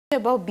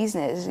About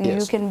business,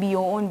 you can be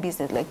your own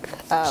business. Like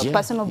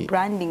personal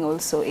branding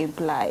also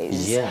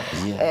implies,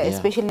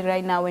 especially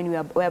right now when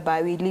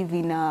whereby we live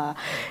in a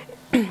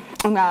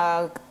in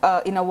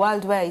a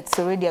world where it's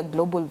already a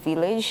global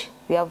village.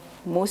 We have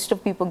most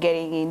of people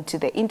getting into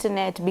the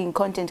internet, being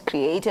content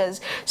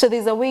creators. So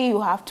there's a way you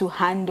have to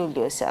handle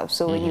yourself.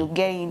 So when you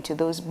get into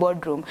those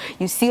boardroom,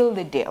 you seal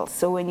the deal.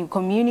 So when you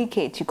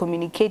communicate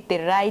the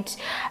right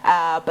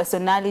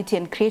personality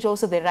and create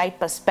also the right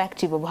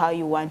perspective of how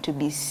you want to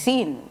be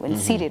seen when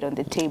seated on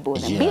the table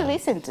and be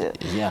listened to.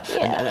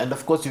 And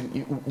of course,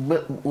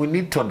 we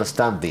need to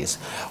understand this.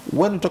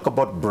 When we talk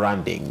about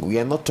branding, we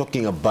are not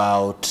talking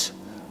about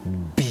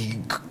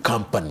big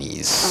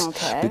companies,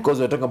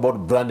 because we're talking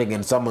about branding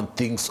and someone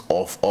thinks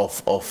of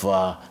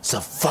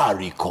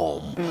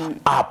Safaricom,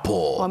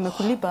 Apple,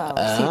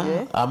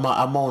 ama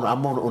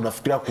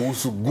unafikiria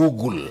kuhusu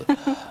Google.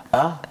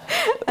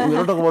 We're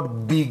not talking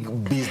about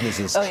big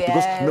businesses,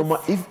 because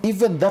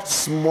even that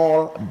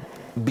small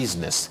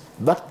business,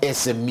 that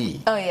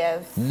SME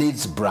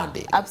needs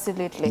branding.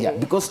 Absolutely.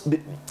 Because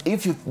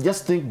if you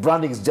just think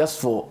branding is just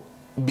for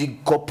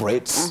big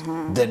corporates,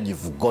 then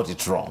you've got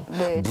it wrong.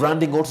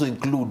 Branding also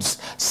includes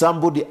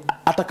somebody,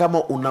 hata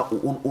kama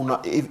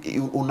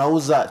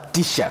unauza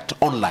t-shirt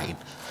online,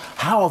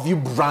 how have you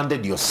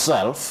branded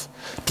yourself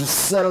to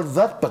sell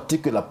that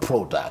particular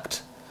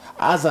product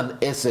as an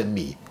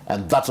SME?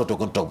 And that's what we're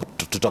going to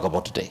talk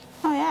about today.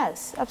 Oh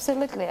yes,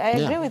 absolutely. I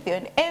agree with you.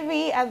 And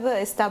every other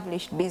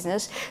established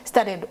business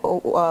started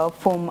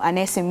from an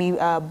SME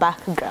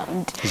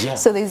background.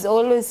 So there's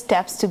always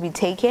steps to be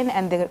taken,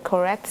 and the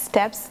correct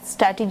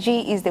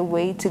strategy is the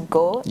way to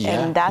go.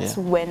 And that's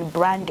when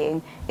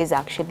branding is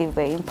actually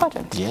very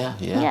important.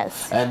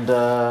 Yes. And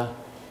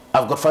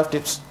I've got 5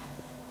 tips.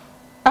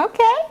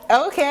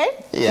 Okay.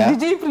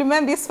 Did you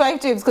implement these 5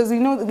 tips? Because you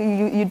know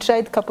you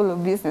tried a couple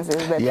of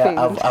businesses that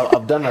failed.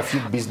 I've done a few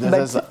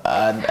businesses,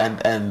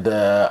 and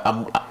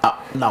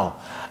now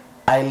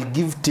I'll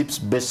give tips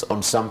based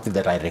on something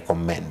that I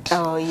recommend.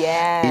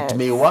 It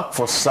may work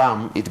for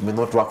some, it may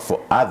not work for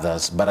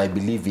others, but I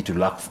believe it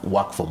will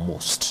work for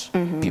most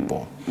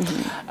people.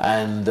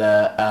 And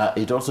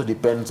it also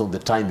depends on the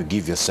time you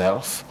give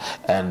yourself.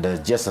 And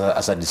just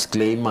as a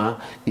disclaimer,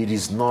 it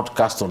is not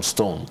cast on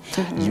stone.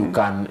 You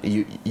can,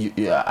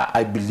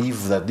 I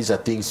believe that these are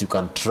things you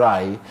can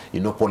try,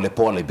 pole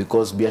pole,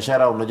 because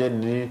biashara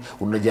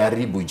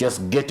unajaribu,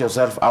 just get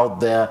yourself out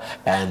there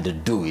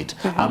and do it.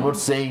 I'm not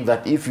saying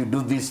that if you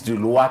do this, it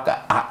will work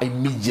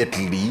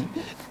immediately,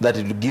 that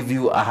it will give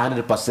you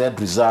 100%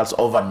 results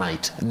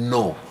overnight.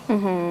 No.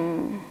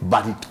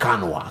 But it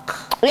can work.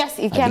 Yes,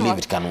 it can. I believe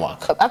it can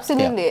work.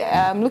 Absolutely.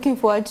 I'm looking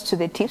forward to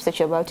the tips that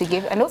you're about to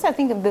give. And also, I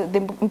think the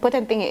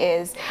important thing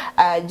is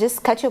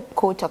just cut your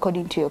coat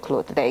according to your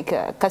cloth. Like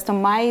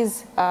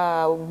customize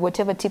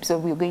whatever tips that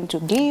we're going to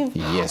give,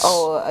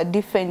 or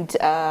different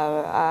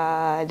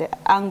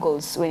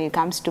angles when it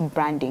comes to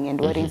branding and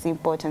what is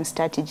important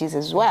strategies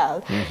as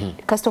well.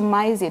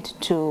 Customize it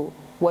to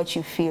what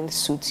you feel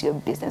suits your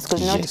business,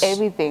 because not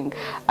everything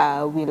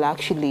will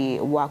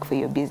actually work for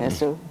your business.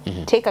 So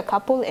take a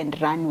couple and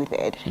run with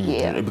it.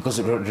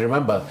 Because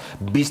remember,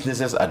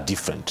 businesses are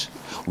different.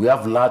 We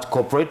have large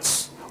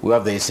corporates, we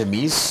have the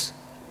SMEs.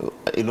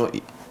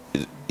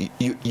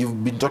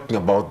 You've been talking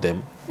about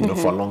them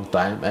for a long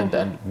time,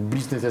 and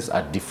businesses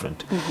are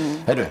different.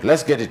 Anyway,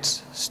 let's get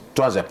it.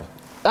 Tuanze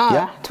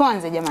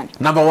jamani.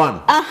 Number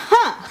 1.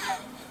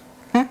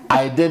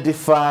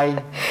 Identify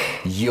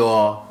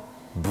your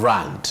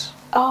brand.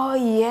 Oh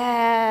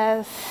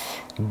yes.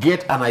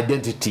 Get an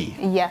identity.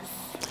 Yes.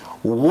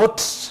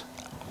 What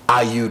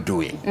are you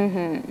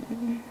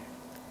doing?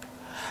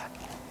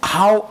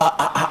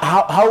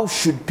 How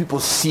should people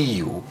see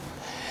you?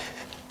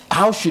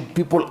 How should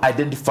people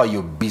identify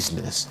your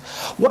business?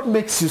 What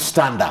makes you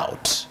stand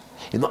out?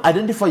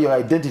 Identify your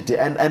identity.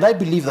 And I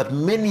believe that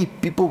many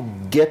people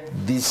get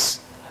this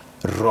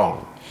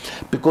wrong,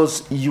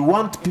 because you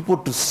want people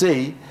to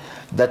say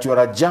that you are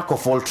a jack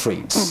of all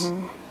trades,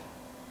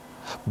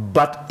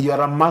 but you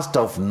are a master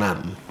of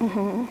none.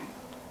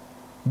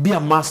 Be a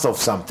master of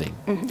something.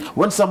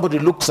 When somebody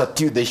looks at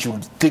you, they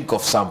should think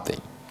of something.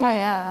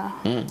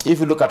 If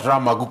you look at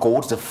Ramaguko,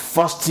 what's the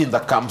first thing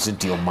that comes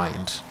into your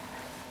mind?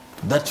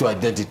 That's your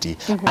identity.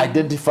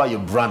 Identify your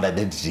brand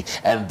identity,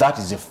 and that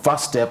is the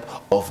first step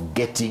of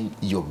getting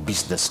your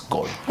business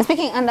going. And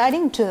speaking and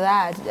adding to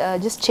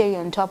that, just cherry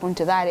on top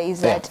onto that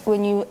is that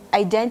when you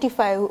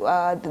identify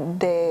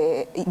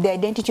the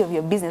identity of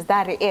your business,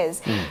 that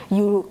is,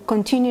 you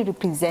continue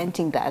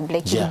representing that.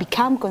 Like you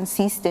become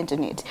consistent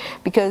in it,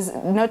 because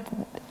not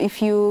if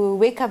you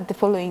wake up the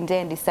following day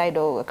and decide,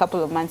 a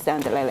couple of months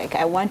down the line, like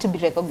I want to be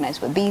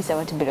recognized for this, I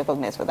want to be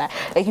recognized for that.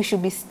 Like you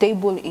should be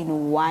stable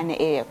in one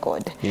area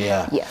code.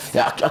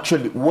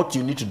 Actually, what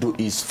you need to do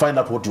is find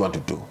out what you want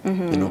to do.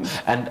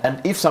 And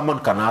if someone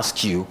can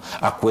ask you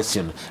a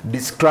question,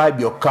 describe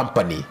your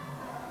company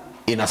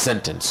in a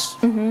sentence.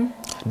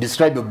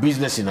 Describe your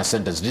business in a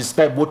sentence.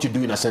 Describe what you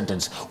do in a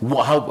sentence.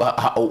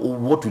 What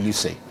will you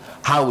say?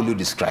 how will you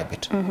describe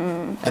it?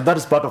 And that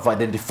is part of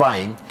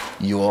identifying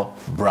your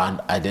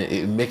brand,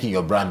 making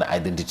your brand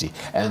identity.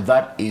 And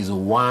that is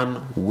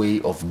one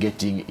way of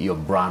getting your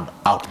brand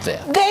out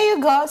there. There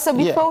you go. So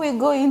before we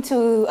go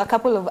into a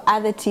couple of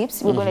other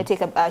tips, we're going to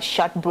take a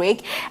short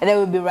break, and then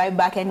we'll be right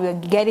back, and we're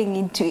getting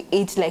into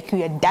it like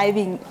we are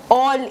diving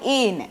all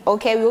in.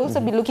 Okay, we'll also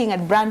be looking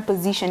at brand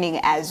positioning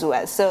as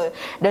well. So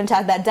don't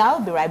touch that down.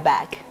 We'll be right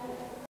back.